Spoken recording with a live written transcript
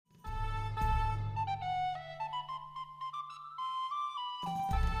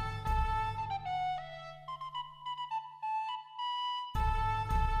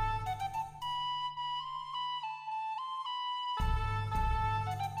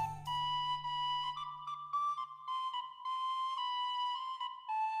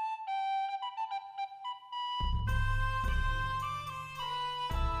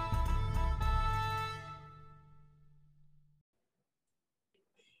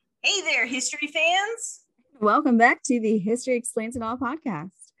Hey there, history fans. Welcome back to the History Explains It All podcast,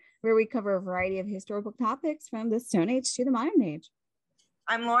 where we cover a variety of historical topics from the Stone Age to the Modern Age.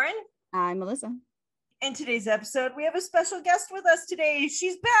 I'm Lauren. I'm Melissa. In today's episode, we have a special guest with us today.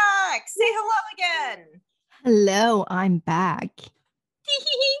 She's back. Say hello again. Hello, I'm back.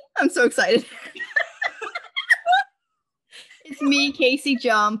 I'm so excited. It's me, Casey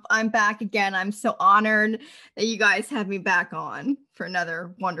Jump. I'm back again. I'm so honored that you guys have me back on for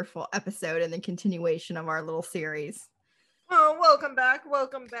another wonderful episode in the continuation of our little series. Oh, welcome back.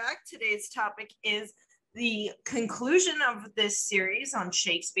 Welcome back. Today's topic is the conclusion of this series on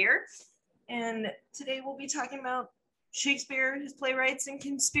Shakespeare. And today we'll be talking about Shakespeare, his playwrights, and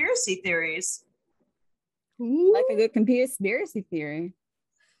conspiracy theories. Ooh. Like a good conspiracy theory.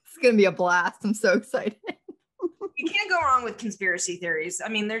 It's going to be a blast. I'm so excited. You can't go wrong with conspiracy theories. I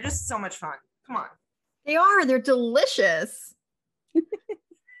mean, they're just so much fun. Come on. They are. They're delicious. You're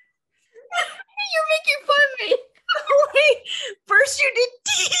making fun of me. Wait, first you did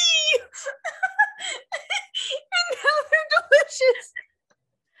tea. And now they're delicious.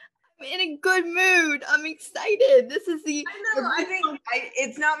 I'm in a good mood. I'm excited. This is I think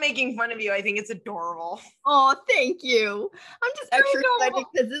it's not making fun of you. I think it's adorable. Oh, thank you. I'm just extra excited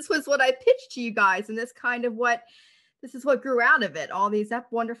because this was what I pitched to you guys, and this is what grew out of it. All these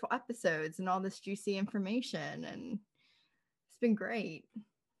wonderful episodes and all this juicy information, and it's been great.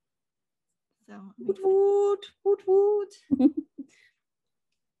 So, woot.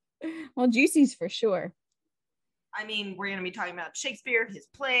 Well, juicy's for sure. I mean, we're going to be talking about Shakespeare, his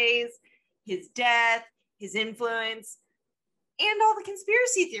plays, his death, his influence, and all the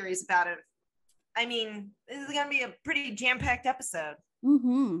conspiracy theories about him. I mean, this is going to be a pretty jam-packed episode.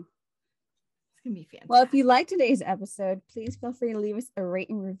 Mm-hmm. It's going to be fantastic. Well, if you like today's episode, please feel free to leave us a rate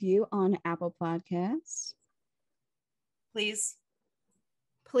and review on Apple Podcasts. Please.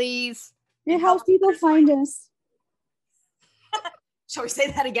 It helps people find us. Shall we say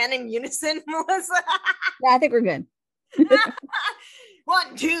that again in unison, Melissa? Yeah, I think we're good.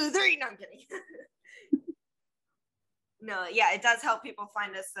 1, 2, 3. No, I'm kidding. No, yeah, it does help people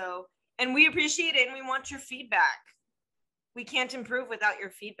find us. So, and we appreciate it, and we want your feedback. We can't improve without your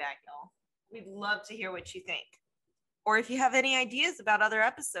feedback, y'all. We'd love to hear what you think, or if you have any ideas about other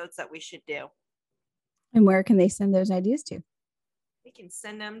episodes that we should do. And where can they send those ideas to? They can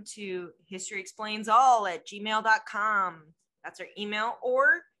send them to historyexplainsall@gmail.com. That's our email,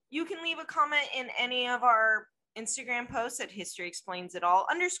 or you can leave a comment in any of our Instagram posts at History Explains It All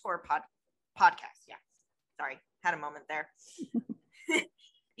 _podcast. Yeah, sorry, had a moment there.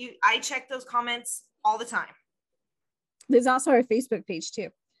 I check those comments all the time. There's also our Facebook page too,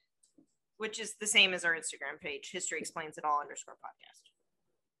 which is the same as our Instagram page, History Explains It All _podcast.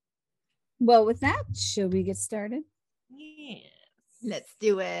 Well, with that, shall we get started? Yes, let's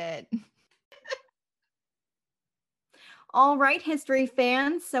do it. All right, history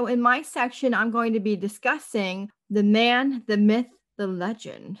fans. So in my section, I'm going to be discussing the man, the myth, the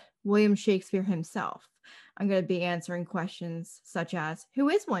legend, William Shakespeare himself. I'm going to be answering questions such as, who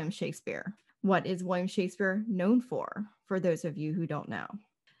is William Shakespeare? What is William Shakespeare known for those of you who don't know?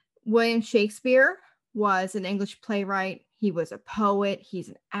 William Shakespeare was an English playwright. He was a poet. He's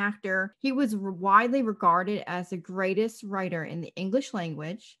an actor. He was widely regarded as the greatest writer in the English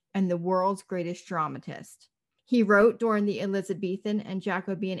language and the world's greatest dramatist. He wrote during the Elizabethan and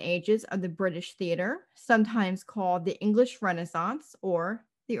Jacobean ages of the British theater, sometimes called the English Renaissance or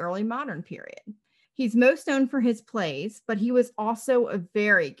the early modern period. He's most known for his plays, but he was also a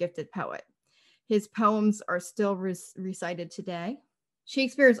very gifted poet. His poems are still recited today.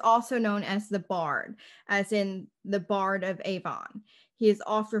 Shakespeare is also known as the Bard, as in the Bard of Avon. He is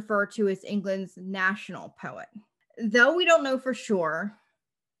often referred to as England's national poet. Though we don't know for sure,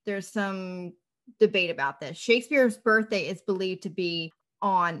 there's some debate about this. Shakespeare's birthday is believed to be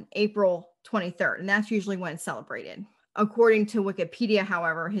on April 23rd, and that's usually when it's celebrated. According to Wikipedia,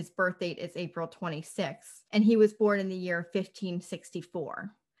 however, his birth date is April 26th, and he was born in the year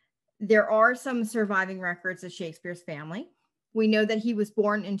 1564. There are some surviving records of Shakespeare's family. We know that he was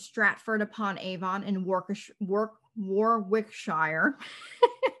born in Stratford upon Avon in Warwickshire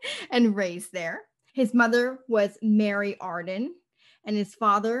and raised there. His mother was Mary Arden, and his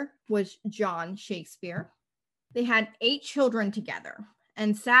father was John Shakespeare. They had 8 children together,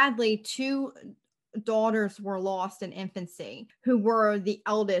 and sadly, 2 daughters were lost in infancy, who were the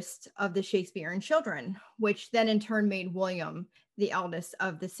eldest of the Shakespearean children, which then in turn made William the eldest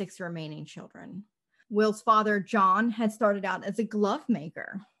of the 6 remaining children. Will's father, John, had started out as a glove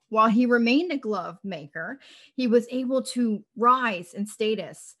maker. While he remained a glove maker, he was able to rise in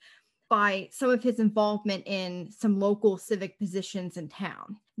status by some of his involvement in some local civic positions in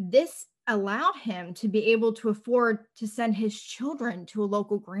town. This allowed him to be able to afford to send his children to a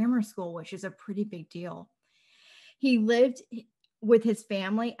local grammar school, which is a pretty big deal. He lived with his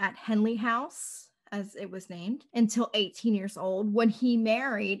family at Henley House, as it was named, until 18 years old when he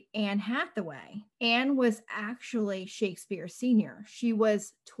married Anne Hathaway. Anne was actually Shakespeare Sr. She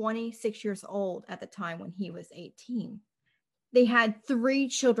was 26 years old at the time when he was 18. They had 3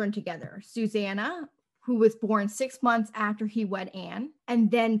 children together, Susanna, who was born 6 months after he wed Anne,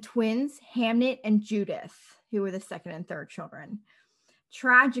 and then twins, Hamnet and Judith, who were the second and third children.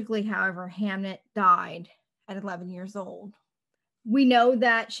 Tragically, however, Hamnet died at 11 years old. We know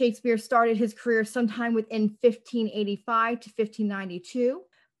that Shakespeare started his career sometime within 1585 to 1592.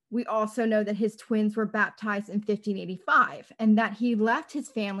 We also know that his twins were baptized in 1585 and that he left his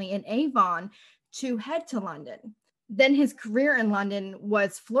family in Avon to head to London. Then his career in London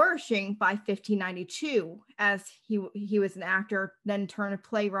was flourishing by 1592 as he was an actor, then turned a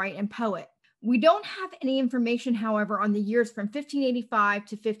playwright and poet. We don't have any information, however, on the years from 1585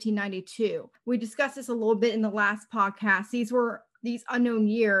 to 1592. We discussed this a little bit in the last podcast. These unknown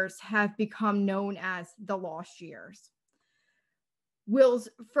years have become known as the lost years. Will's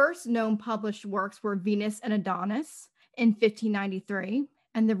first known published works were Venus and Adonis in 1593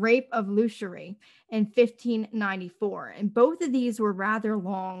 and The Rape of Lucerie in 1594. And both of these were rather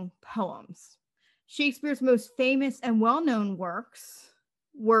long poems. Shakespeare's most famous and well-known works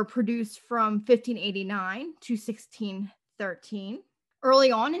were produced from 1589 to 1613.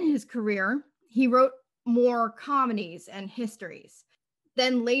 Early on in his career, he wrote more comedies and histories.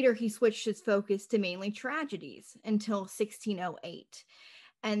 Then later he switched his focus to mainly tragedies until 1608.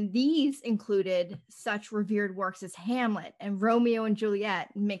 And these included such revered works as Hamlet and Romeo and Juliet,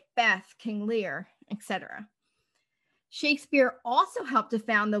 Macbeth, King Lear, etc. Shakespeare also helped to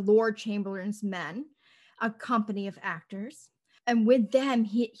found the Lord Chamberlain's Men, a company of actors. And with them,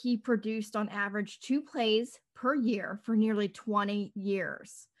 he produced on average 2 plays per year for nearly 20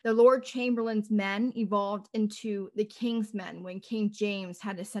 years. The Lord Chamberlain's Men evolved into the King's Men when King James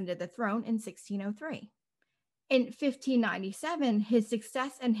had ascended the throne in 1603. In 1597, his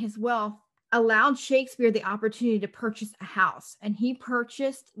success and his wealth allowed Shakespeare the opportunity to purchase a house, and he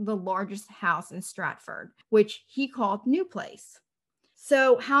purchased the largest house in Stratford, which he called New Place.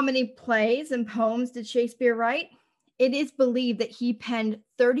 So how many plays and poems did Shakespeare write? It is believed that he penned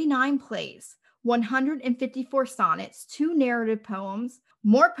 39 plays, 154 sonnets, 2 narrative poems,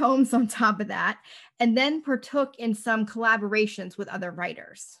 more poems on top of that, and then partook in some collaborations with other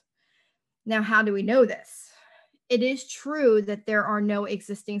writers. Now, how do we know this? It is true that there are no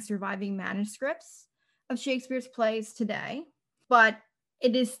existing surviving manuscripts of Shakespeare's plays today, but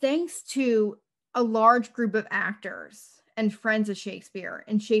it is thanks to a large group of actors and friends of Shakespeare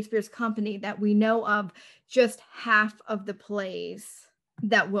and Shakespeare's company that we know of just half of the plays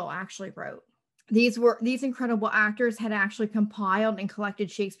that Will actually wrote. These incredible actors had actually compiled and collected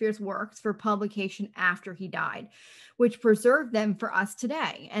Shakespeare's works for publication after he died, which preserved them for us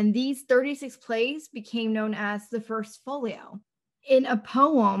today. And these 36 plays became known as the First Folio. In a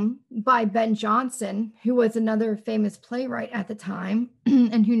poem by Ben Jonson, who was another famous playwright at the time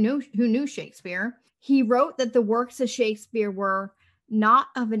and who knew Shakespeare, he wrote that the works of Shakespeare were not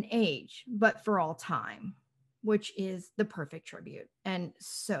of an age, but for all time, which is the perfect tribute and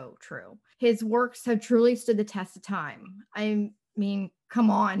so true. His works have truly stood the test of time. I mean,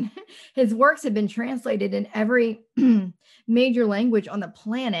 come on. His works have been translated in every major language on the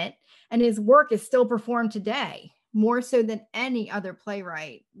planet, and his work is still performed today, more so than any other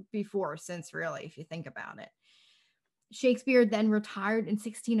playwright before or since, really, if you think about it. Shakespeare then retired in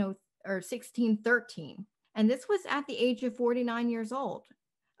 1613, and this was at the age of 49 years old.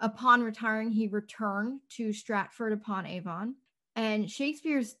 Upon retiring, he returned to Stratford upon Avon, and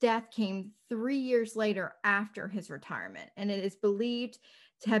Shakespeare's death came 3 years later after his retirement, and it is believed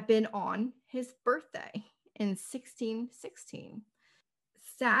to have been on his birthday in 1616.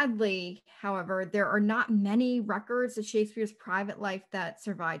 Sadly, however, there are not many records of Shakespeare's private life that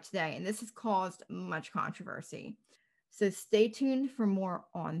survive today, and this has caused much controversy. So stay tuned for more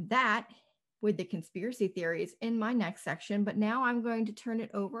on that with the conspiracy theories in my next section. But now I'm going to turn it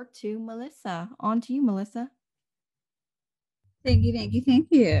over to Melissa. On to you, Melissa. Thank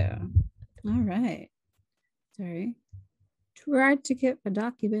you. All right. Sorry. Tried to get a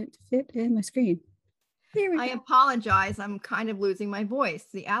document to fit in my screen. There we go. I apologize. I'm kind of losing my voice.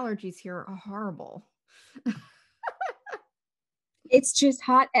 The allergies here are horrible. It's just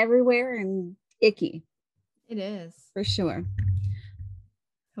hot everywhere and icky. It is. For sure.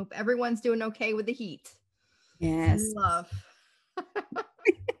 Hope everyone's doing okay with the heat. Yes. Love.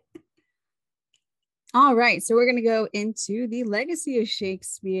 All right, so we're going to go into the legacy of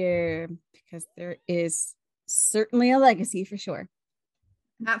Shakespeare because there is certainly a legacy for sure.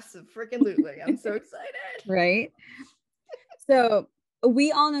 Absolutely. I'm so excited. Right? So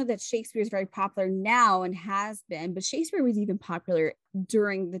we all know that Shakespeare is very popular now and has been, but Shakespeare was even popular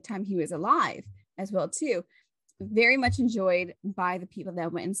during the time he was alive as well too. Very much enjoyed by the people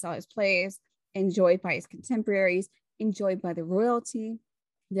that went and saw his plays, enjoyed by his contemporaries, enjoyed by the royalty.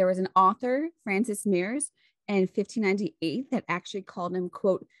 There was an author, Francis Mears, in 1598 that actually called him,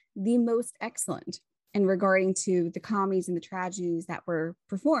 quote, the most excellent in regarding to the comedies and the tragedies that were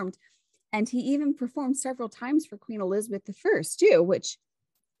performed. And he even performed several times for Queen Elizabeth I too, which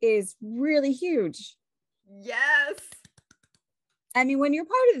is really huge. Yes. I mean, when you're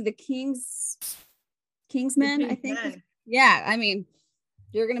part of the Kingsmen, I think. Yeah, I mean,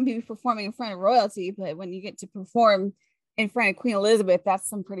 you're going to be performing in front of royalty, but when you get to perform in front of Queen Elizabeth, that's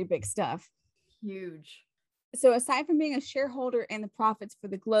some pretty big stuff. Huge. So aside from being a shareholder in the profits for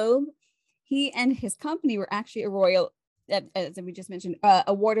the Globe, he and his company were actually a royal, as we just mentioned,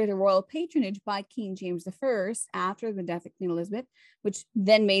 awarded a royal patronage by King James I after the death of Queen Elizabeth, which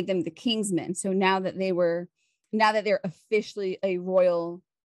then made them the Kingsmen. So now that they're officially a royal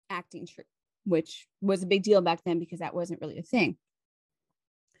acting troupe, which was a big deal back then because that wasn't really a thing.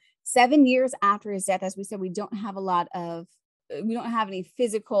 7 years after his death, as we said, we don't have any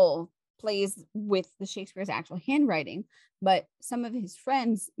physical plays with the Shakespeare's actual handwriting, but some of his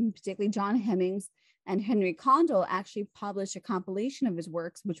friends, particularly John Hemmings and Henry Condell, actually published a compilation of his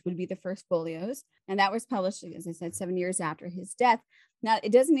works, which would be the first folios. And that was published, as I said, 7 years after his death. Now,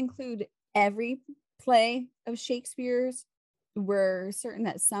 it doesn't include every play of Shakespeare's. We're certain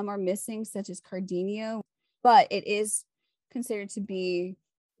that some are missing, such as Cardenio, but it is considered to be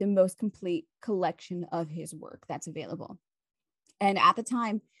the most complete collection of his work that's available. And at the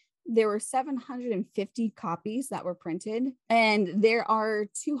time, there were 750 copies that were printed, and there are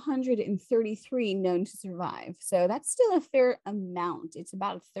 233 known to survive. So that's still a fair amount. It's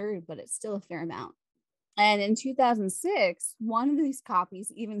about a third, but it's still a fair amount. And in 2006, one of these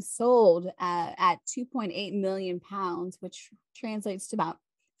copies even sold at 2.8 million pounds, which translates to about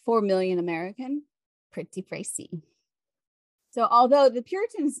 4 million American. Pretty pricey. So although the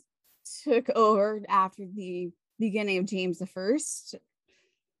Puritans took over after the beginning of James I,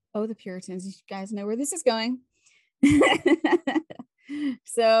 the Puritans, you guys know where this is going.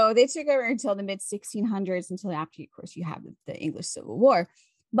 So they took over until the mid 1600s, until after, of course, you have the English Civil War.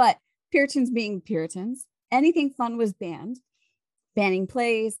 But Puritans being Puritans, anything fun was banned, banning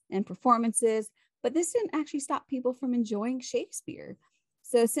plays and performances, but this didn't actually stop people from enjoying Shakespeare.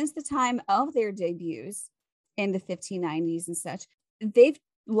 So since the time of their debuts in the 1590s and such, they've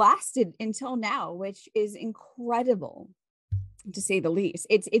lasted until now, which is incredible, to say the least.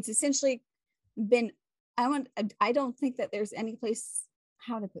 It's essentially been, I don't think that there's any place,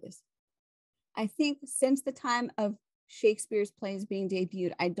 how to put this. I think since the time of Shakespeare's plays being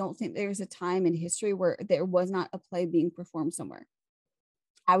debuted, I don't think there's a time in history where there was not a play being performed somewhere.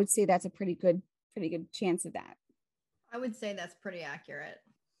 I would say that's a pretty good chance of that. I would say that's pretty accurate.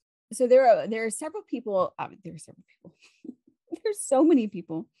 So there are several people. There's so many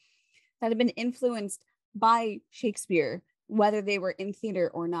people that have been influenced by Shakespeare, whether they were in theater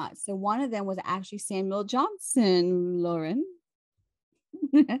or not. So one of them was actually Samuel Johnson, Lauren.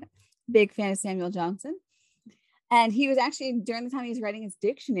 Big fan of Samuel Johnson. And he was actually, during the time he was writing his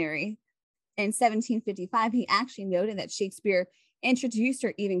dictionary in 1755, he actually noted that Shakespeare introduced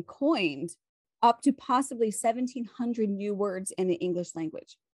or even coined up to possibly 1,700 new words in the English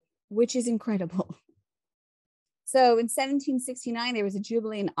language, which is incredible. So in 1769, there was a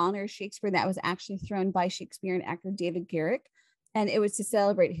jubilee in honor of Shakespeare that was actually thrown by Shakespearean actor David Garrick. And it was to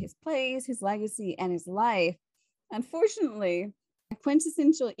celebrate his plays, his legacy, and his life. Unfortunately, in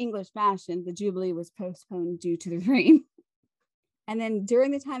quintessential English fashion, the jubilee was postponed due to the rain. And then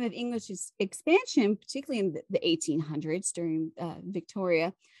during the time of English's expansion, particularly in the 1800s, during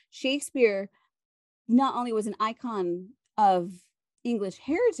Victoria, Shakespeare not only was an icon of English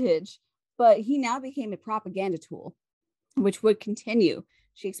heritage, but he now became a propaganda tool, which would continue.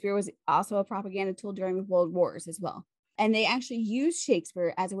 Shakespeare was also a propaganda tool during the World Wars as well. And they actually used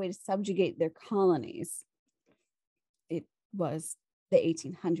Shakespeare as a way to subjugate their colonies. It was the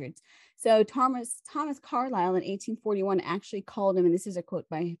 1800s. So Thomas Carlyle in 1841 actually called him, and this is a quote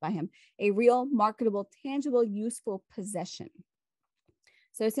by him, a real, marketable, tangible, useful possession.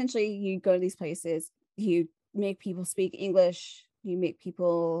 So essentially, you go to these places, you make people speak English, you make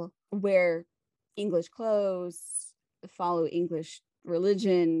people wear English clothes, follow English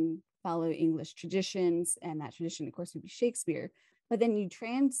religion, follow English traditions, and that tradition, of course, would be Shakespeare. But then you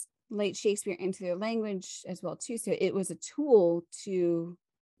translate Shakespeare into their language as well too. So it was a tool to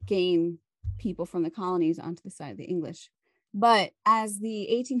gain people from the colonies onto the side of the English. But as the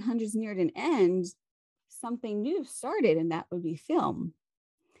 1800s neared an end, something new started, and that would be film.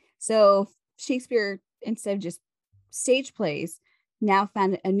 So Shakespeare, instead of just stage plays, now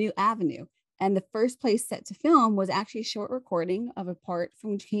found a new avenue. And the first place set to film was actually a short recording of a part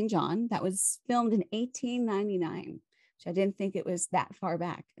from King John that was filmed in 1899, which I didn't think it was that far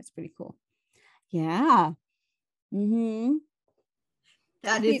back. That's pretty cool. Yeah. Mm-hmm.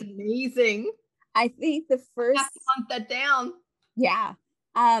 That is amazing. I think the first, I have to hunt that down. yeah.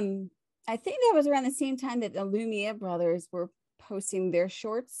 I think that was around the same time that the Lumiere brothers were posting their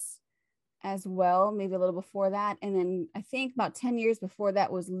shorts as well, maybe a little before that. And then I think about 10 years before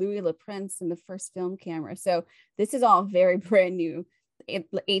that was Louis Le Prince and the first film camera. So this is all very brand new.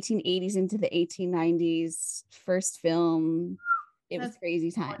 1880s into the 1890s, first film. That's was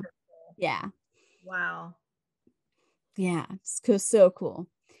crazy time. Wonderful. Yeah. Wow. Yeah, it's so cool.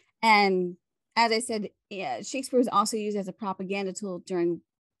 And as I said, yeah, Shakespeare was also used as a propaganda tool during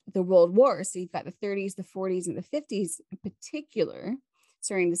the World War. So you've got the 30s, the 40s, and the 50s in particular,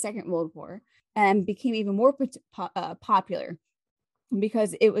 during the Second World War, and became even more popular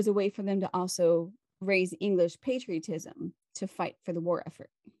because it was a way for them to also raise English patriotism to fight for the war effort.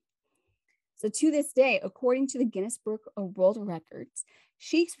 So to this day, according to the Guinness Book of World Records,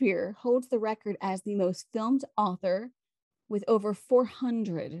 Shakespeare holds the record as the most filmed author with over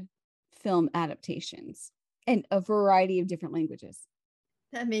 400 film adaptations in a variety of different languages.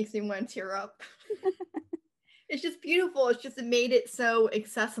 That makes me want to tear up. It's just beautiful. It's just, it made it so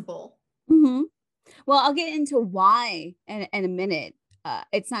accessible. Mm-hmm. Well, I'll get into why in a minute.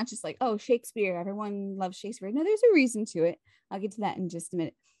 It's not just like, oh, Shakespeare, everyone loves Shakespeare. No, there's a reason to it. I'll get to that in just a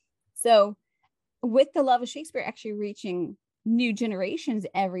minute. So with the love of Shakespeare actually reaching new generations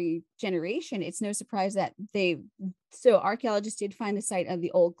every generation, it's no surprise that archaeologists did find the site of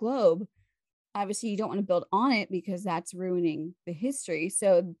the Old Globe. Obviously, you don't want to build on it because that's ruining the history.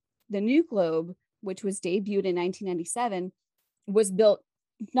 So the new globe, which was debuted in 1997, was built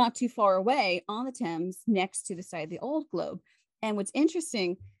not too far away on the Thames next to the site of the Old Globe. And what's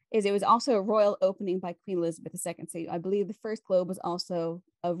interesting is it was also a royal opening by Queen Elizabeth II. So I believe the first globe was also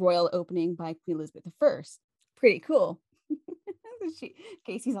a royal opening by Queen Elizabeth I. Pretty cool.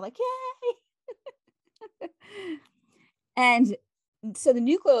 Casey's all like, yay! And so the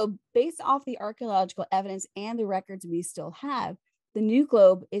new globe, based off the archaeological evidence and the records we still have, the new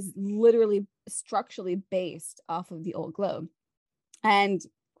globe is literally structurally based off of the Old Globe. And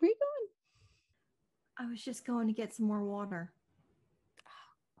where are you going? I was just going to get some more water.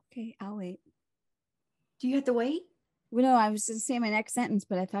 Okay, I'll wait. Do you have to wait? Well, no, I was just saying my next sentence,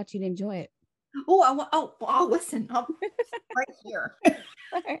 but I thought you'd enjoy it. I'll listen. I'm right here.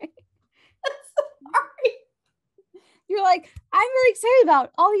 All right. Sorry. You're like, I'm really excited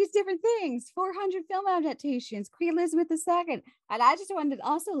about all these different things, 400 film adaptations, Queen Elizabeth II. And I just wanted to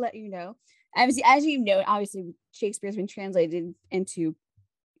also let you know, as you know, obviously Shakespeare's been translated into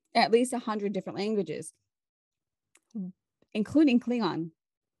at least 100 different languages, including Klingon.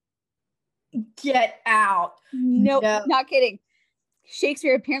 Get out. Nope, no, not kidding.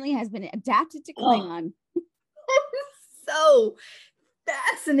 Shakespeare apparently has been adapted to Klingon. So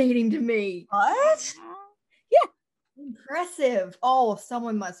fascinating to me. What? Yeah. Impressive. Oh,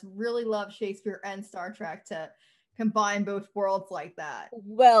 someone must really love Shakespeare and Star Trek to combine both worlds like that.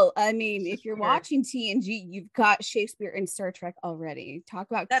 Well, I mean, if you're watching TNG, you've got Shakespeare and Star Trek already. Talk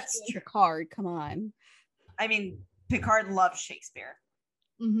about that's Picard. Come on. I mean, Picard loves Shakespeare.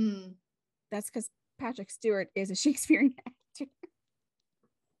 Mm-hmm. That's because Patrick Stewart is a Shakespearean actor.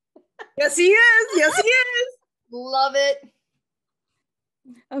 Yes, he is. Yes, he is. Love it.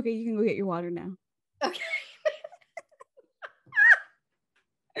 Okay, you can go get your water now. Okay.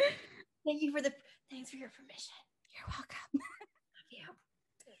 Thanks for your permission. You're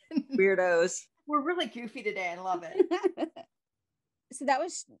welcome. Weirdos. We're really goofy today. I love it. So that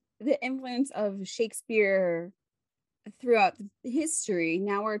was the influence of Shakespeare throughout history.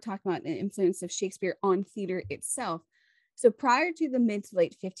 Now we're talking about the influence of Shakespeare on theater itself. So prior to the mid to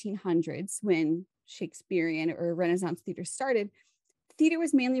late 1500s, when Shakespearean or Renaissance theater started, theater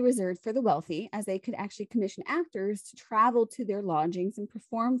was mainly reserved for the wealthy, as they could actually commission actors to travel to their lodgings and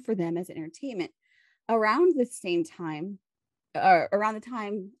perform for them as entertainment. Around the same time, around the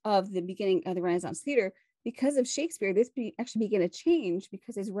time of the beginning of the Renaissance theater, because of Shakespeare, this actually began to change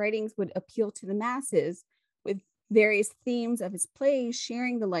because his writings would appeal to the masses with various themes of his plays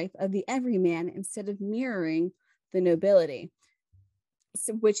sharing the life of the everyman instead of mirroring the nobility.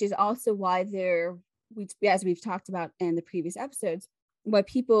 So, which is also why as we've talked about in the previous episodes, what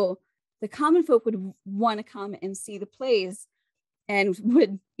people, the common folk, would want to come and see the plays and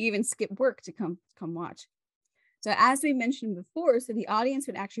would even skip work to come watch. So as we mentioned before, so the audience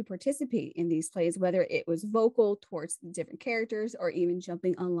would actually participate in these plays, whether it was vocal towards the different characters or even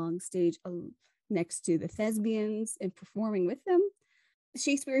jumping along stage next to the thespians and performing with them.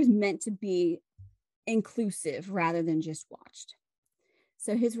 Shakespeare is meant to be inclusive rather than just watched.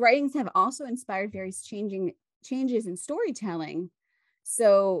 So his writings have also inspired various changes in storytelling.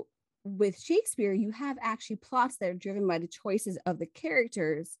 So with Shakespeare, you have actually plots that are driven by the choices of the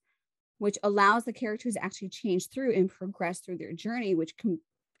characters, which allows the characters to actually change through and progress through their journey, which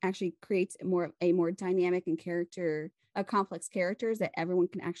actually creates a more dynamic and complex characters that everyone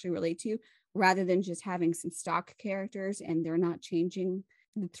can actually relate to, rather than just having some stock characters and they're not changing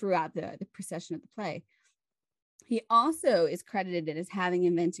throughout the procession of the play. He also is credited as having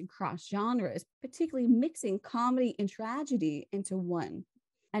invented cross genres, particularly mixing comedy and tragedy into one.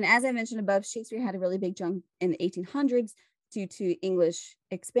 And as I mentioned above, Shakespeare had a really big jump in the 1800s due to English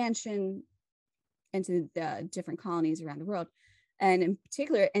expansion into the different colonies around the world. And in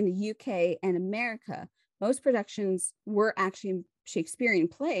particular, in the UK and America, most productions were actually Shakespearean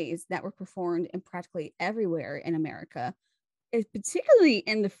plays that were performed in practically everywhere in America, particularly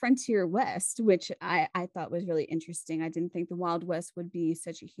in the frontier West, which I thought was really interesting. I didn't think the Wild West would be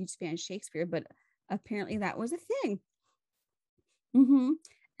such a huge fan of Shakespeare, but apparently that was a thing.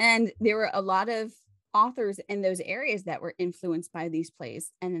 And there were a lot of authors in those areas that were influenced by these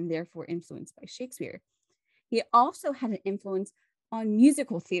plays and then therefore influenced by Shakespeare. He also had an influence on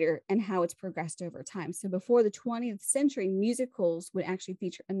musical theater and how it's progressed over time. So before the 20th century, musicals would actually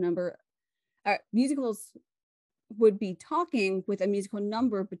feature musicals would be talking with a musical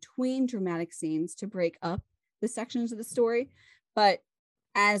number between dramatic scenes to break up the sections of the story. But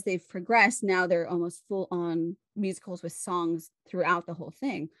as they've progressed, now they're almost full on musicals with songs throughout the whole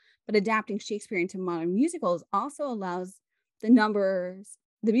thing. But adapting Shakespeare into modern musicals also allows the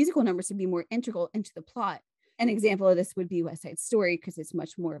musical numbers to be more integral into the plot. An example of this would be West Side Story, because it's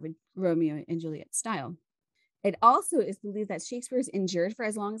much more of a Romeo and Juliet style. It also is believed that Shakespeare's endured for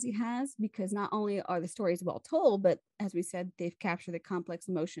as long as he has, because not only are the stories well told, but as we said, they've captured the complex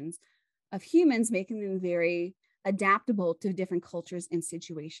emotions of humans, making them very adaptable to different cultures and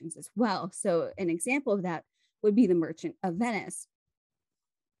situations as well. So an example of that would be The Merchant of Venice,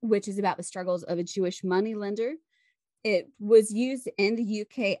 which is about the struggles of a Jewish moneylender. It was used in the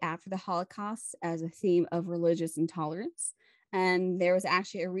UK after the Holocaust as a theme of religious intolerance. And there was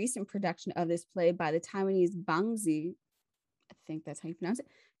actually a recent production of this play by the Taiwanese Bangzi, I think that's how you pronounce it,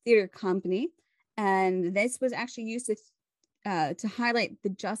 theater company. And this was actually used to highlight the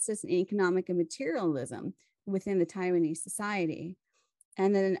justice and economic and materialism within the Taiwanese society.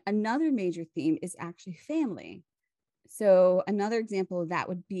 And then another major theme is actually family. So another example of that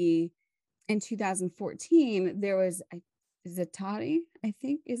would be in 2014, there was Zaatari, I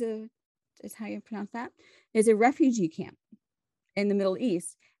think is how you pronounce that, is a refugee camp in the Middle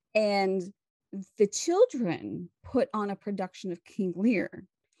East. And the children put on a production of King Lear.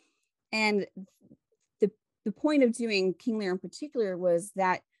 And the point of doing King Lear in particular was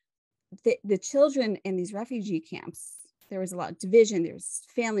that the children in these refugee camps, there was a lot of division, there was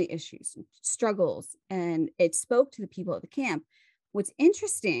family issues, struggles, and it spoke to the people at the camp. What's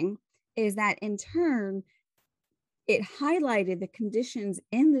interesting is that in turn, it highlighted the conditions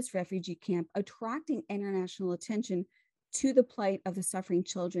in this refugee camp, attracting international attention to the plight of the suffering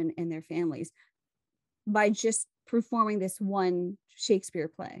children and their families by just performing this one Shakespeare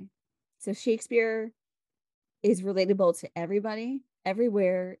play. So Shakespeare is relatable to everybody,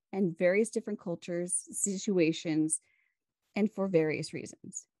 everywhere, and various different cultures, situations, and for various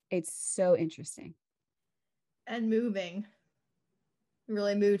reasons. It's so interesting. And moving. It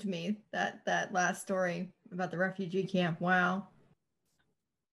really moved me, that last story about the refugee camp. Wow.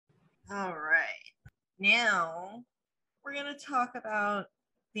 All right. Now we're going to talk about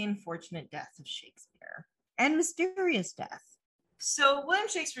the unfortunate death of Shakespeare and mysterious death. So William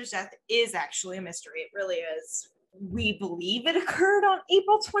Shakespeare's death is actually a mystery. It really is. We believe it occurred on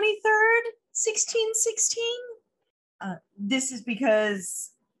April 23rd, 1616. This is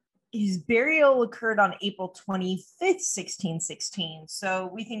because his burial occurred on April 25th, 1616.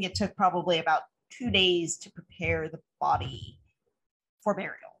 So we think it took probably about 2 days to prepare the body for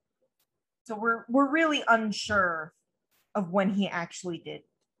burial. So we're really unsure of when he actually did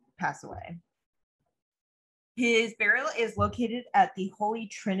pass away. His burial is located at the Holy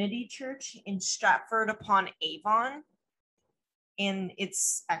Trinity Church in Stratford-upon-Avon, and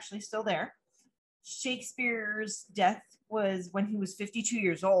it's actually still there. Shakespeare's death was when he was 52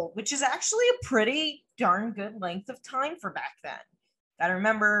 years old, which is actually a pretty darn good length of time for back then. Gotta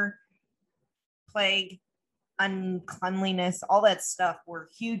remember, plague, uncleanliness, all that stuff were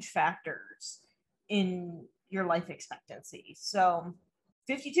huge factors in your life expectancy. So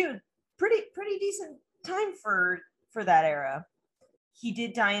 52, pretty decent time for that era. He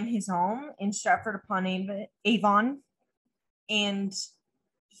did die in his home in Stratford upon Avon, and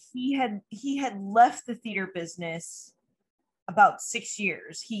he had left the theater business about 6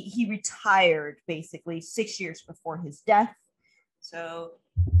 years. He retired basically 6 years before his death. So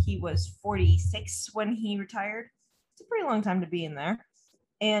he was 46 when he retired. It's a pretty long time to be in there.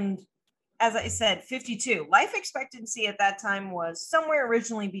 And as I said, 52. Life expectancy at that time was somewhere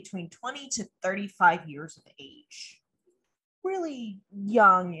originally between 20 to 35 years of age. Really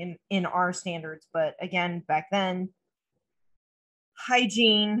young in our standards, but again, back then,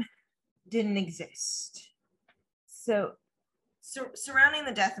 hygiene didn't exist. So surrounding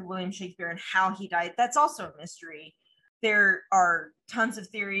the death of William Shakespeare and how he died, that's also a mystery. There are tons of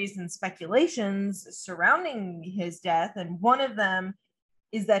theories and speculations surrounding his death, and one of them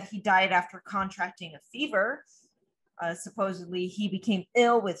is that he died after contracting a fever. Supposedly, he became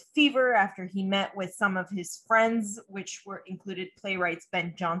ill with fever after he met with some of his friends, which were included playwrights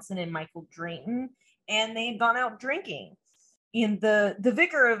Ben Jonson and Michael Drayton, and they had gone out drinking. And the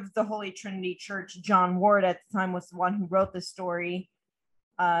vicar of the Holy Trinity Church, John Ward, at the time was the one who wrote the story.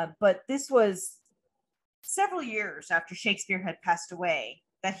 But this was several years after Shakespeare had passed away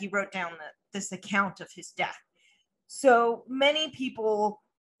that he wrote down this account of his death. So many people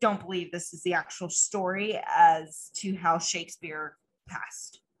don't believe this is the actual story as to how Shakespeare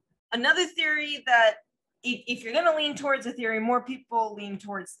passed. Another theory that, if you're going to lean towards a theory, more people lean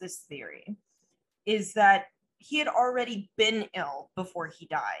towards this theory, is that he had already been ill before he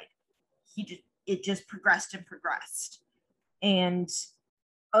died. It just progressed and progressed. And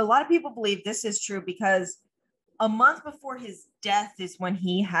a lot of people believe this is true because a month before his death is when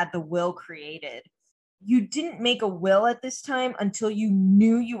he had the will created. You didn't make a will at this time until you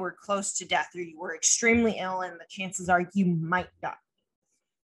knew you were close to death or you were extremely ill and the chances are you might die.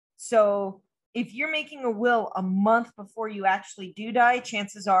 So if you're making a will a month before you actually do die,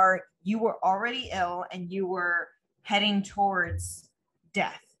 chances are you were already ill and you were heading towards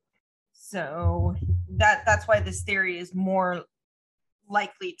death. So that's why this theory is more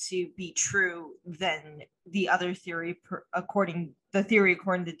likely to be true than the other theory, according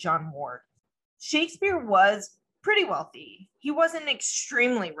to John Ward. Shakespeare was pretty wealthy. He wasn't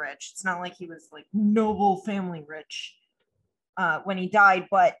extremely rich. It's not like he was like noble family rich when he died,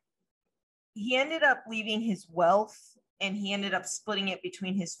 but he ended up leaving his wealth and he ended up splitting it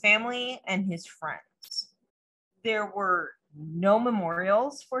between his family and his friends. There were no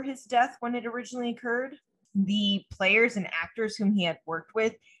memorials for his death when it originally occurred. The players and actors whom he had worked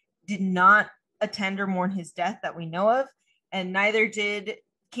with did not attend or mourn his death that we know of, and neither did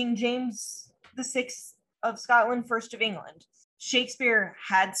King James VI of Scotland, first of England. Shakespeare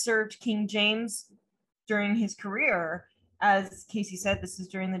had served King James during his career. As Casey said, this is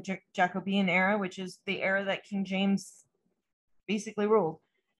during the Jacobean era, which is the era that King James basically ruled.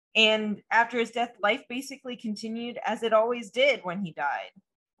 And after his death, life basically continued as it always did when he died.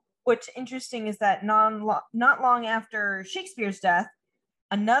 What's interesting is that not long after Shakespeare's death,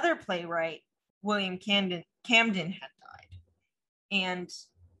 another playwright, William Camden, had died. And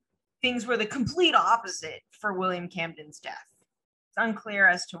things were the complete opposite for William Camden's death. It's unclear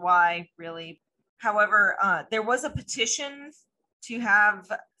as to why, really. However, there was a petition to have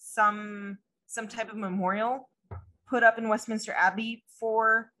some type of memorial put up in Westminster Abbey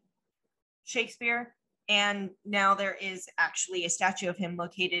for Shakespeare, and now there is actually a statue of him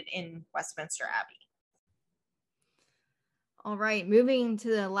located in Westminster Abbey. All right, moving to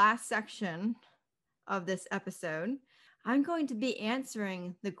the last section of this episode, I'm going to be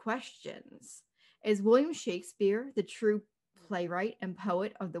answering the questions. Is William Shakespeare the true playwright and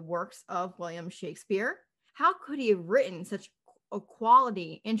poet of the works of William Shakespeare? How could he have written such a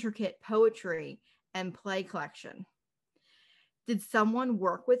quality, intricate poetry and play collection? Did someone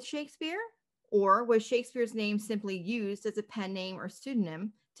work with Shakespeare? Or was Shakespeare's name simply used as a pen name or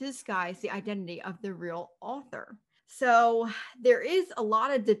pseudonym to disguise the identity of the real author? So there is a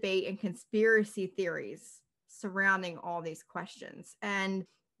lot of debate and conspiracy theories surrounding all these questions. And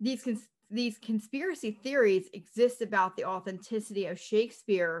these conspiracy theories exist about the authenticity of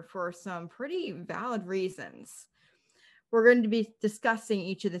Shakespeare for some pretty valid reasons. We're going to be discussing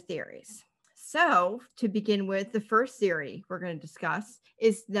each of the theories. So to begin with, the first theory we're going to discuss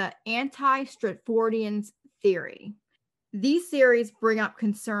is the anti-Stratfordians theory. These theories bring up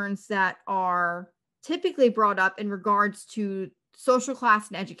concerns that are typically brought up in regards to social class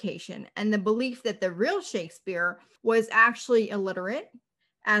and education, and the belief that the real Shakespeare was actually illiterate,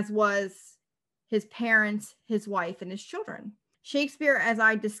 as was his parents, his wife, and his children. Shakespeare, as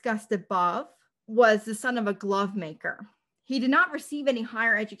I discussed above, was the son of a glove maker. He did not receive any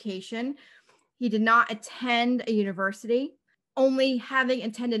higher education. He did not attend a university. Only having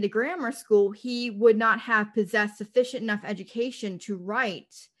attended a grammar school, he would not have possessed sufficient enough education to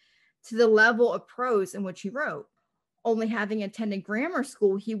write to the level of prose in which he wrote. Only having attended grammar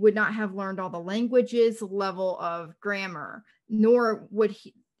school, he would not have learned all the languages, level of grammar, nor would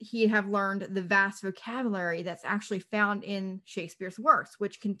he have learned the vast vocabulary that's actually found in Shakespeare's works,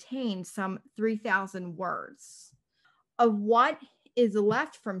 which contain some 3,000 words. Of what is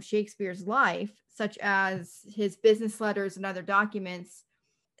left from Shakespeare's life, such as his business letters and other documents,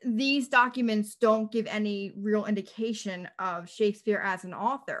 these documents don't give any real indication of Shakespeare as an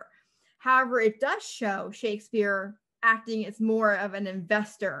author. However, it does show Shakespeare acting as more of an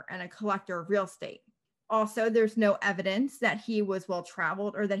investor and a collector of real estate. Also, there's no evidence that he was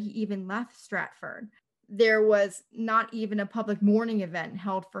well-traveled or that he even left Stratford. There was not even a public mourning event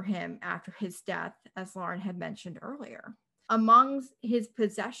held for him after his death, as Lauren had mentioned earlier. Among his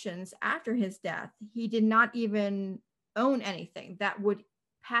possessions after his death, he did not even own anything that would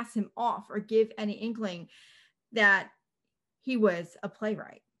pass him off or give any inkling that he was a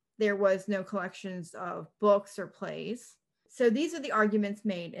playwright. There was no collections of books or plays. So these are the arguments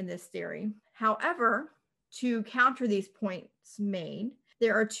made in this theory. However, to counter these points made,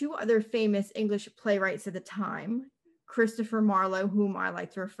 there are two other famous English playwrights at the time, Christopher Marlowe, whom I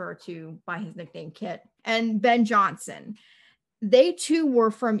like to refer to by his nickname Kit, and Ben Jonson. They too were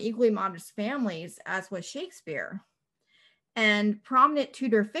from equally modest families, as was Shakespeare. And prominent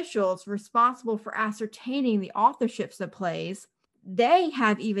Tudor officials responsible for ascertaining the authorships of plays, they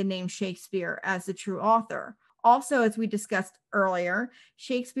have even named Shakespeare as the true author. Also, as we discussed earlier,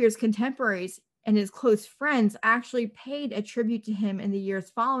 Shakespeare's contemporaries and his close friends actually paid a tribute to him in the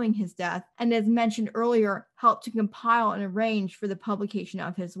years following his death, and as mentioned earlier, helped to compile and arrange for the publication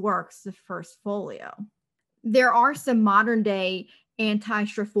of his works, the First Folio. There are some modern-day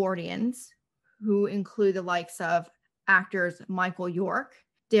anti-Stratfordians who include the likes of actors Michael York,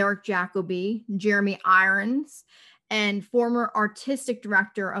 Derek Jacobi, Jeremy Irons, and former artistic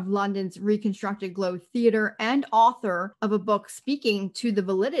director of London's Reconstructed Globe Theatre and author of a book speaking to the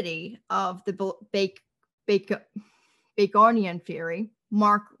validity of the Baconian theory,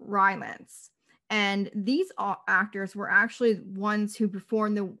 Mark Rylance. And these actors were actually ones who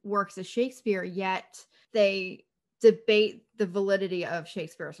performed the works of Shakespeare, yet they debate the validity of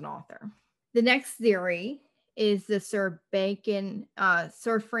Shakespeare as an author. The next theory is the Sir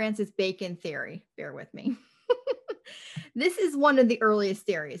Francis Bacon theory. Bear with me. This is one of the earliest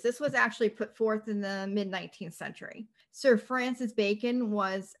theories. This was actually put forth in the mid-19th century. Sir Francis Bacon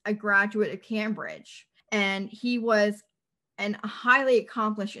was a graduate of Cambridge, and he was a highly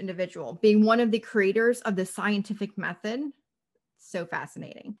accomplished individual, being one of the creators of the scientific method. So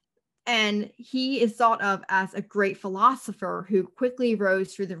fascinating. And he is thought of as a great philosopher who quickly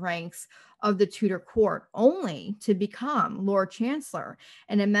rose through the ranks of the Tudor court, only to become Lord Chancellor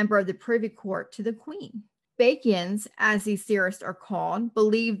and a member of the Privy Court to the Queen. Bacons, as these theorists are called,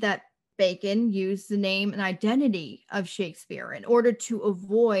 believe that Bacon used the name and identity of Shakespeare in order to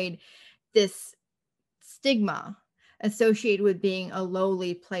avoid this stigma associated with being a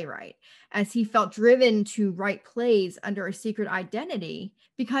lowly playwright, as he felt driven to write plays under a secret identity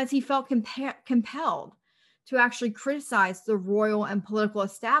because he felt compelled to actually criticize the royal and political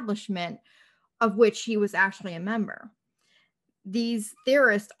establishment of which he was actually a member. These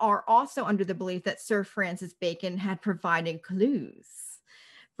theorists are also under the belief that Sir Francis Bacon had provided clues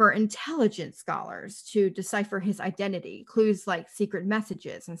for intelligent scholars to decipher his identity, clues like secret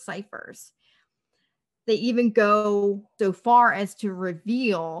messages and ciphers. They even go so far as to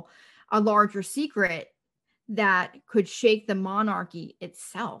reveal a larger secret that could shake the monarchy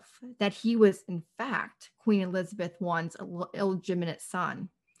itself, that he was, in fact, Queen Elizabeth I's illegitimate son.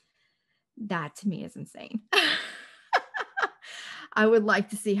 That, to me, is insane. I would like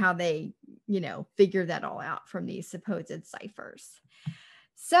to see how they, figure that all out from these supposed ciphers.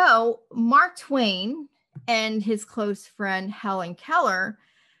 So Mark Twain and his close friend Helen Keller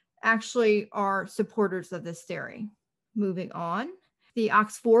actually are supporters of this theory. Moving on, the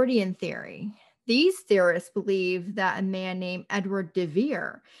Oxfordian theory. These theorists believe that a man named Edward de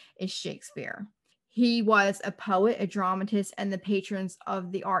Vere is Shakespeare. He was a poet, a dramatist, and the patron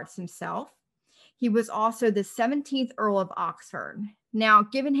of the arts himself. He was also the 17th Earl of Oxford. Now,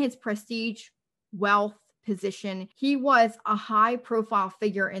 given his prestige, wealth, position, he was a high-profile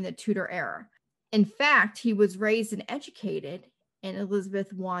figure in the Tudor era. In fact, he was raised and educated in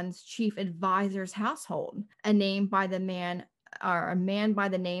Elizabeth I's chief advisor's household, a man by the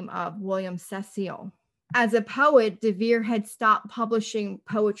name of William Cecil. As a poet, De Vere had stopped publishing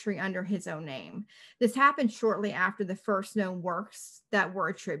poetry under his own name. This happened shortly after the first known works that were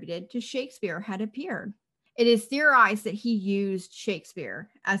attributed to Shakespeare had appeared. It is theorized that he used Shakespeare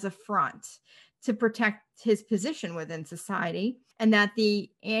as a front to protect his position within society, and that the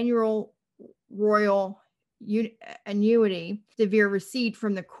annual royal annuity De Vere received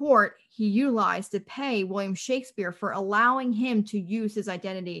from the court he utilized to pay William Shakespeare for allowing him to use his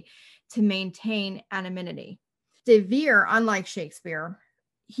identity to maintain anonymity. De Vere, unlike Shakespeare,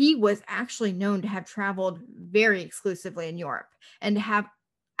 he was actually known to have traveled very exclusively in Europe and to have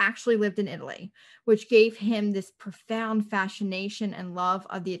actually lived in Italy, which gave him this profound fascination and love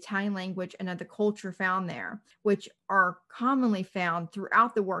of the Italian language and of the culture found there, which are commonly found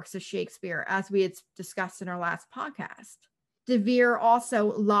throughout the works of Shakespeare, as we had discussed in our last podcast. De Vere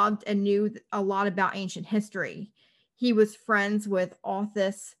also loved and knew a lot about ancient history. He was friends with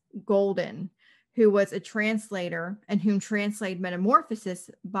Arthas Golding, who was a translator and whom translated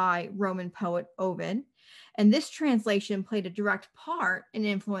Metamorphoses by Roman poet Ovid. And this translation played a direct part in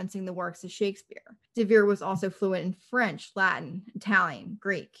influencing the works of Shakespeare. De Vere was also fluent in French, Latin, Italian,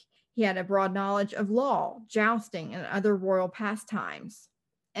 Greek. He had a broad knowledge of law, jousting, and other royal pastimes.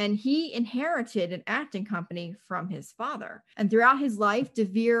 And he inherited an acting company from his father. And throughout his life, De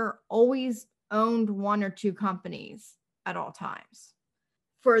Vere always owned one or two companies at all times.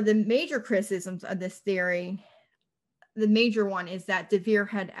 For the major criticisms of this theory, the major one is that De Vere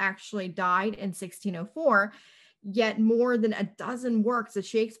had actually died in 1604, yet more than a dozen works of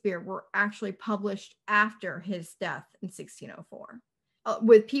Shakespeare were actually published after his death in 1604.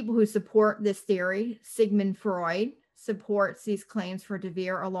 With people who support this theory, Sigmund Freud supports these claims for De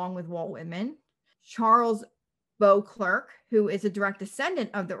Vere along with Walt Whitman. Charles Beauclerk, who is a direct descendant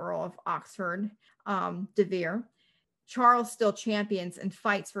of the Earl of Oxford, De Vere, Charles still champions and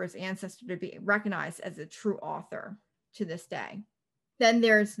fights for his ancestor to be recognized as a true author to this day. Then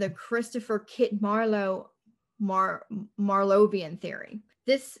there's the Christopher Kit Marlowe Marlovian theory.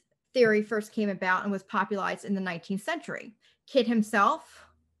 This theory first came about and was popularized in the 19th century. Kit himself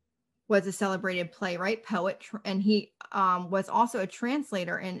was a celebrated playwright, poet, and he was also a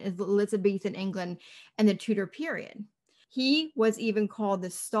translator in Elizabethan England and the Tudor period. He was even called the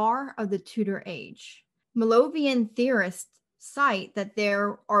star of the Tudor age. Marlovian theorists cite that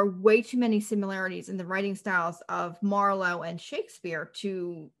there are way too many similarities in the writing styles of Marlowe and Shakespeare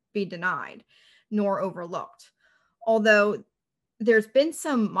to be denied nor overlooked. Although there's been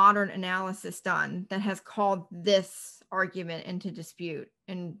some modern analysis done that has called this argument into dispute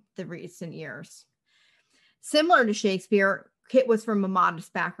in the recent years. Similar to Shakespeare, Kit was from a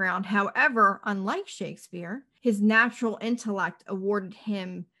modest background. However, unlike Shakespeare, his natural intellect awarded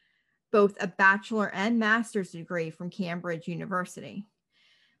him both a bachelor and master's degree from Cambridge University.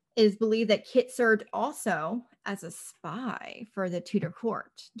 It is believed that Kit served also as a spy for the Tudor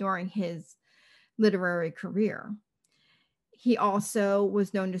court during his literary career. He also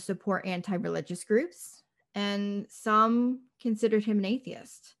was known to support anti-religious groups, and some considered him an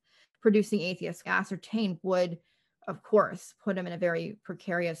atheist. Producing atheists ascertained would, of course, put him in a very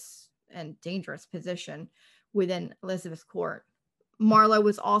precarious and dangerous position within Elizabeth's court. Marlowe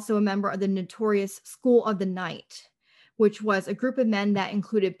was also a member of the notorious School of the Night, which was a group of men that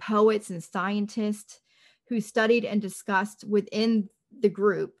included poets and scientists who studied and discussed within the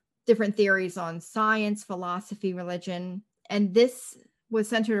group different theories on science, philosophy, religion. And this was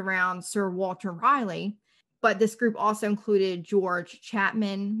centered around Sir Walter Raleigh, but this group also included George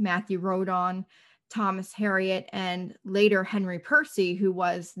Chapman, Matthew Rodin, Thomas Harriot, and later Henry Percy, who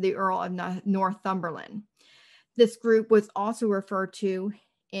was the Earl of Northumberland. This group was also referred to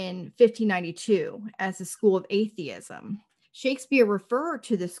in 1592 as the School of Atheism. Shakespeare referred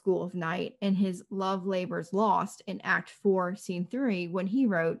to the School of Night in his Love Labors Lost in Act 4, Scene 3, when he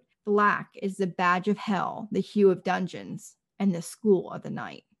wrote, "Black is the badge of hell, the hue of dungeons, and the school of the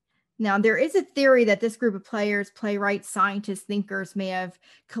night." Now, there is a theory that this group of players, playwrights, scientists, thinkers may have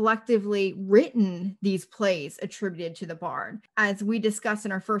collectively written these plays attributed to the bard. As we discussed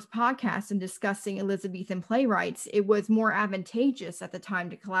in our first podcast in discussing Elizabethan playwrights, it was more advantageous at the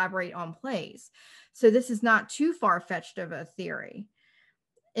time to collaborate on plays. So this is not too far-fetched of a theory.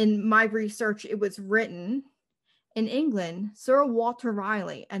 In my research, it was written in England. Sir Walter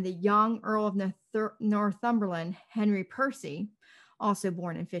Raleigh and the young Earl of Northumberland, Henry Percy, also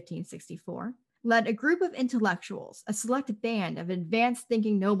born in 1564, led a group of intellectuals, a select band of advanced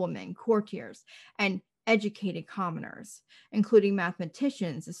thinking noblemen, courtiers, and educated commoners, including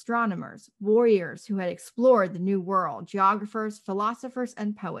mathematicians, astronomers, warriors who had explored the New World, geographers, philosophers,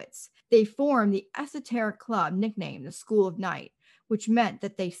 and poets. They formed the esoteric club nicknamed the School of Night, which meant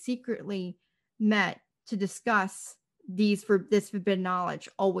that they secretly met to discuss this forbidden knowledge,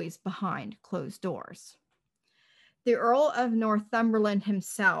 always behind closed doors. The Earl of Northumberland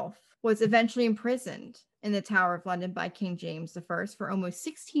himself was eventually imprisoned in the Tower of London by King James I for almost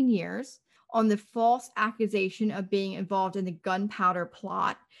 16 years on the false accusation of being involved in the gunpowder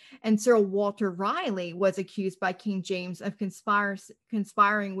plot. And Sir Walter Raleigh was accused by King James of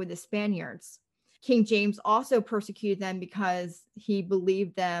conspiring with the Spaniards. King James also persecuted them because he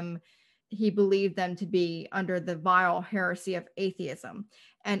believed them to be under the vile heresy of atheism,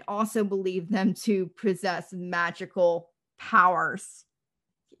 and also believed them to possess magical powers.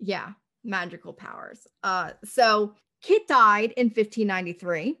 Yeah, magical powers. So Kit died in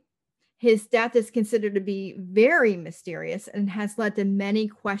 1593. His death is considered to be very mysterious and has led to many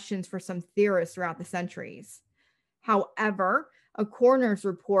questions for some theorists throughout the centuries. However, a coroner's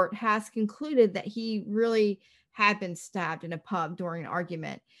report has concluded that he really had been stabbed in a pub during an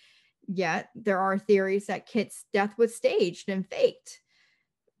argument. Yet there are theories that Kit's death was staged and faked.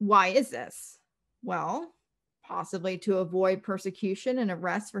 Why is this? Well, possibly to avoid persecution and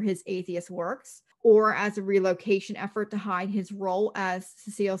arrest for his atheist works, or as a relocation effort to hide his role as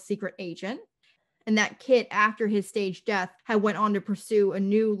Cecile's secret agent. And that Kit, after his staged death, had went on to pursue a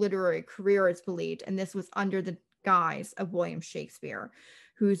new literary career, as believed, and this was under the guise of William Shakespeare,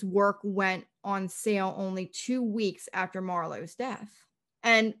 whose work went on sale only 2 weeks after Marlowe's death.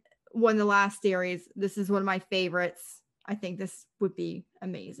 And one of the last theories, this is one of my favorites. I think this would be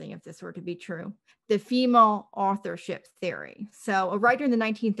amazing if this were to be true. The female authorship theory. So a writer in the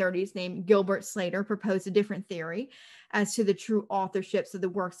 1930s named Gilbert Slater proposed a different theory as to the true authorships of the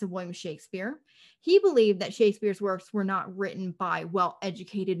works of William Shakespeare. He believed that Shakespeare's works were not written by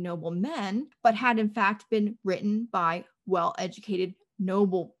well-educated noble men, but had in fact been written by well-educated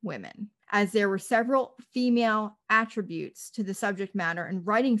noble women, as there were several female attributes to the subject matter and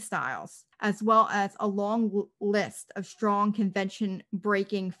writing styles, as well as a long list of strong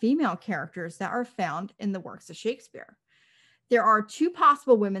convention-breaking female characters that are found in the works of Shakespeare. There are 2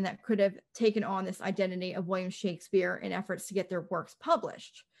 possible women that could have taken on this identity of William Shakespeare in efforts to get their works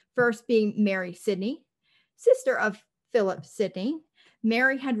published. First being Mary Sidney, sister of Philip Sidney.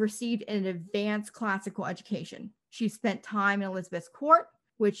 Mary had received an advanced classical education. She spent time in Elizabeth's court,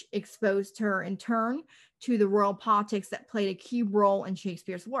 which exposed her in turn to the royal politics that played a key role in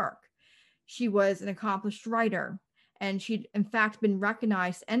Shakespeare's work. She was an accomplished writer, and she'd in fact been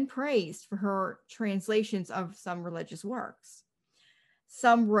recognized and praised for her translations of some religious works.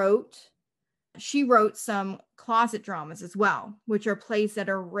 She wrote some closet dramas as well, which are plays that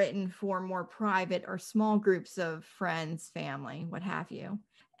are written for more private or small groups of friends, family, what have you.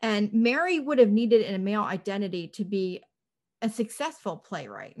 And Mary would have needed a male identity to be a successful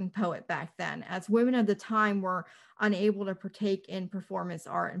playwright and poet back then, as women of the time were unable to partake in performance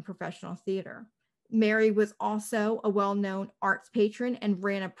art and professional theater. Mary was also a well-known arts patron and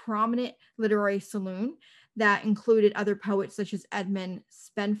ran a prominent literary saloon that included other poets such as Edmund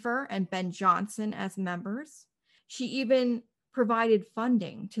Spenfer and Ben Jonson as members. She even provided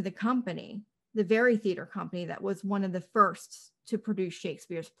funding to the company, the very theater company that was one of the first to produce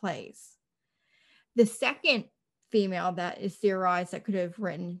Shakespeare's plays. The second female that is theorized that could have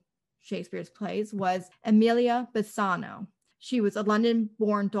written Shakespeare's plays was Emilia Bassano. She was a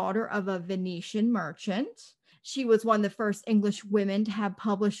London-born daughter of a Venetian merchant. She was one of the first English women to have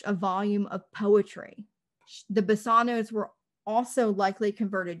published a volume of poetry. The Bassanos were also likely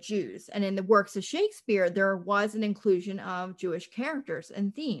converted Jews, and in the works of Shakespeare, there was an inclusion of Jewish characters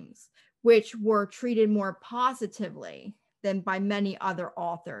and themes, which were treated more positively than by many other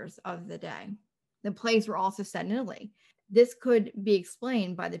authors of the day. The plays were also set in Italy. This could be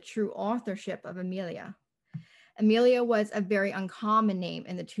explained by the true authorship of Emilia. Emilia was a very uncommon name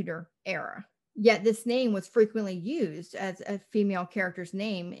in the Tudor era, yet this name was frequently used as a female character's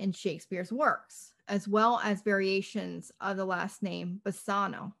name in Shakespeare's works, as well as variations of the last name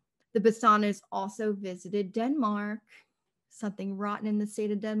Bassano. The Bassanos also visited Denmark. Something rotten in the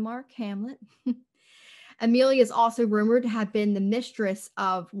state of Denmark, Hamlet. Emilia is also rumored to have been the mistress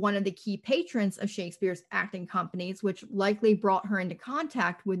of one of the key patrons of Shakespeare's acting companies, which likely brought her into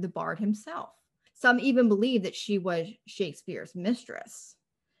contact with the bard himself. Some even believe that she was Shakespeare's mistress.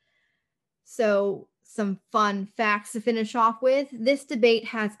 So, some fun facts to finish off with. This debate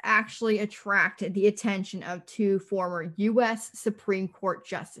has actually attracted the attention of 2 former U.S. Supreme Court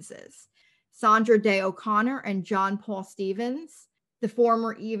justices, Sandra Day O'Connor and John Paul Stevens. The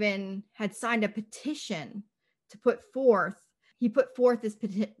former even had signed a petition to put forth. He put forth this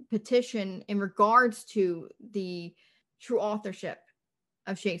petition in regards to the true authorship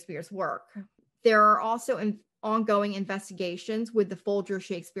of Shakespeare's work. There are also ongoing investigations with the Folger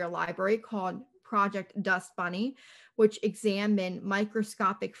Shakespeare Library called Project Dust Bunny, which examine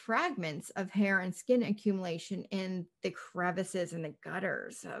microscopic fragments of hair and skin accumulation in the crevices and the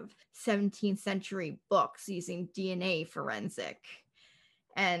gutters of 17th century books using DNA forensic.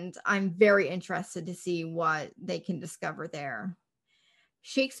 And I'm very interested to see what they can discover there.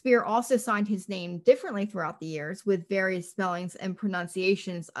 Shakespeare also signed his name differently throughout the years with various spellings and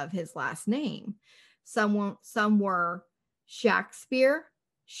pronunciations of his last name. Some were Shakespeare,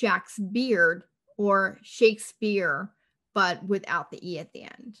 Shaksbeard, or Shakespeare, but without the E at the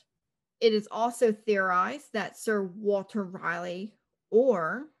end. It is also theorized that Sir Walter Raleigh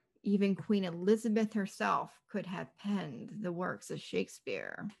or even Queen Elizabeth herself could have penned the works of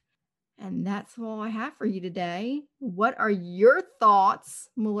Shakespeare. And that's all I have for you today. What are your thoughts,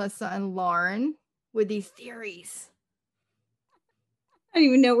 Melissa and Lauren, with these theories? I don't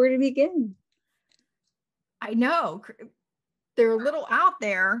even know where to begin. I know. They're a little out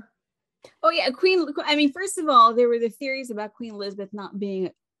there. Oh, yeah. First of all, there were the theories about Queen Elizabeth not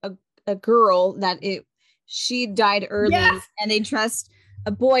being a girl, that she died early, yes, and they dressed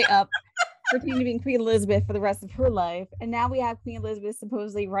a boy up pretending to be Queen Elizabeth for the rest of her life. And now we have Queen Elizabeth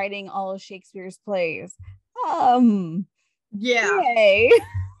supposedly writing all of Shakespeare's plays. Yeah. Yay.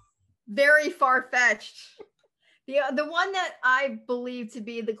 Very far-fetched. The one that I believe to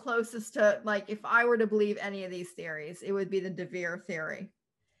be the closest to, like, if I were to believe any of these theories, it would be the De Vere theory.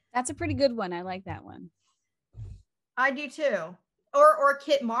 That's a pretty good one. I like that one. I do too. Or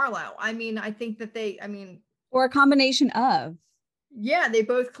Kit Marlowe. I mean, I think that or a combination of. Yeah, they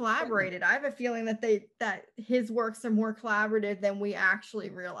both collaborated. I have a feeling that his works are more collaborative than we actually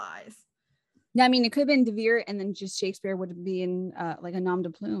realize. Yeah, I mean, it could have been De Vere, and then just Shakespeare would be in like a nom de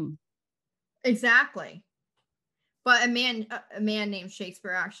plume. Exactly. But a man named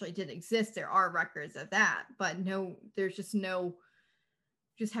Shakespeare actually did exist. There are records of that, but there's just no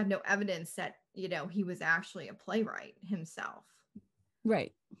evidence that, he was actually a playwright himself.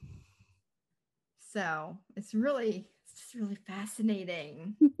 Right. So it's really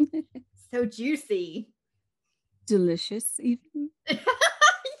fascinating. So juicy. Delicious, even.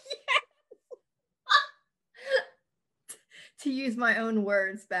 To use my own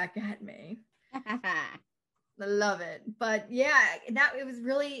words back at me. I love it. But yeah,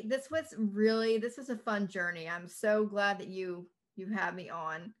 this was a fun journey. I'm so glad that you had me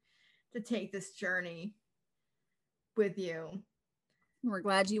on to take this journey with you. We're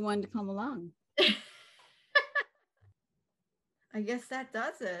glad you wanted to come along. I guess that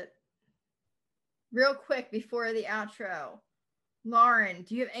does it. Real quick before the outro, Lauren,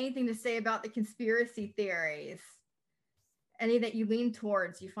 do you have anything to say about the conspiracy theories? Any that you lean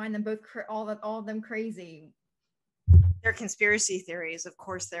towards? You find them both all of them crazy? They're conspiracy theories. Of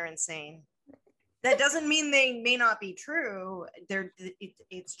course, they're insane. That doesn't mean they may not be true.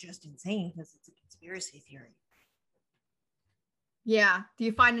 It's just insane because it's a conspiracy theory. Yeah. Do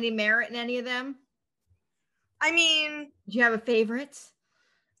you find any merit in any of them? I mean, do you have a favorite?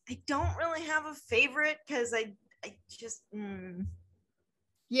 I don't really have a favorite because I just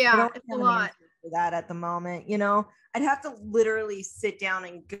yeah, it's a lot for that at the moment. I'd have to literally sit down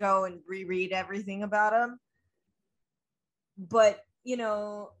and go and reread everything about them. But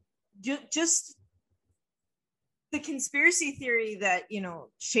just the conspiracy theory that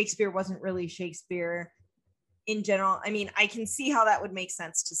Shakespeare wasn't really Shakespeare. In general, I mean, I can see how that would make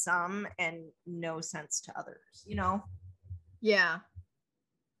sense to some and no sense to others, Yeah.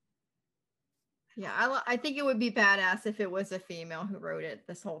 Yeah, I think it would be badass if it was a female who wrote it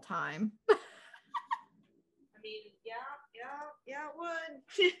this whole time. I mean, yeah, it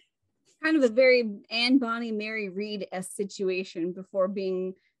would. Kind of a very Anne Bonny Mary Read-esque situation before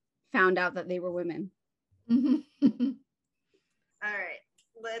being found out that they were women. All right,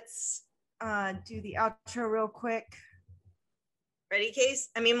 let's do the outro real quick. Ready,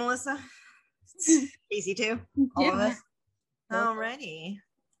 Melissa? Easy too. All of us. Alrighty.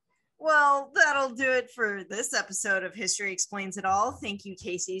 Well, that'll do it for this episode of History Explains It All. Thank you,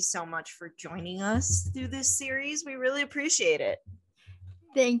 Casey, so much for joining us through this series. We really appreciate it.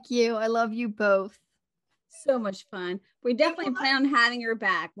 Thank you. I love you both. So much fun. We definitely plan on having her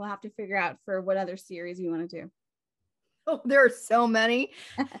back. We'll have to figure out for what other series we want to do. Oh, there are so many.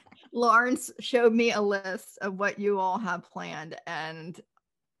 Lawrence showed me a list of what you all have planned, and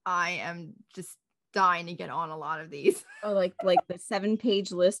I am just dying to get on a lot of these. Oh, like the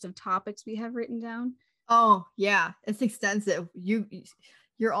 7-page list of topics we have written down. Oh yeah, it's extensive.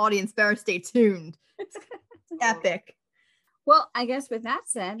 Your audience better stay tuned. It's epic. Well, I guess with that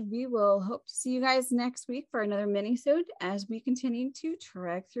said, we will hope to see you guys next week for another mini-sode as we continue to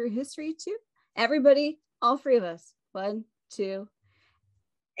trek through history too. Everybody, all three of us. 1, 2.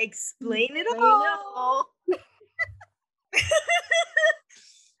 Explain it Explain all.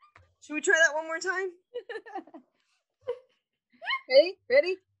 Should we try that one more time?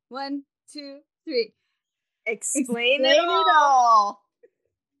 Ready? 1, 2, 3. Explain it all.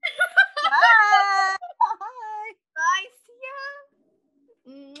 Bye. Bye. See ya.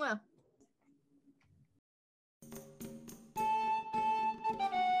 Mwah.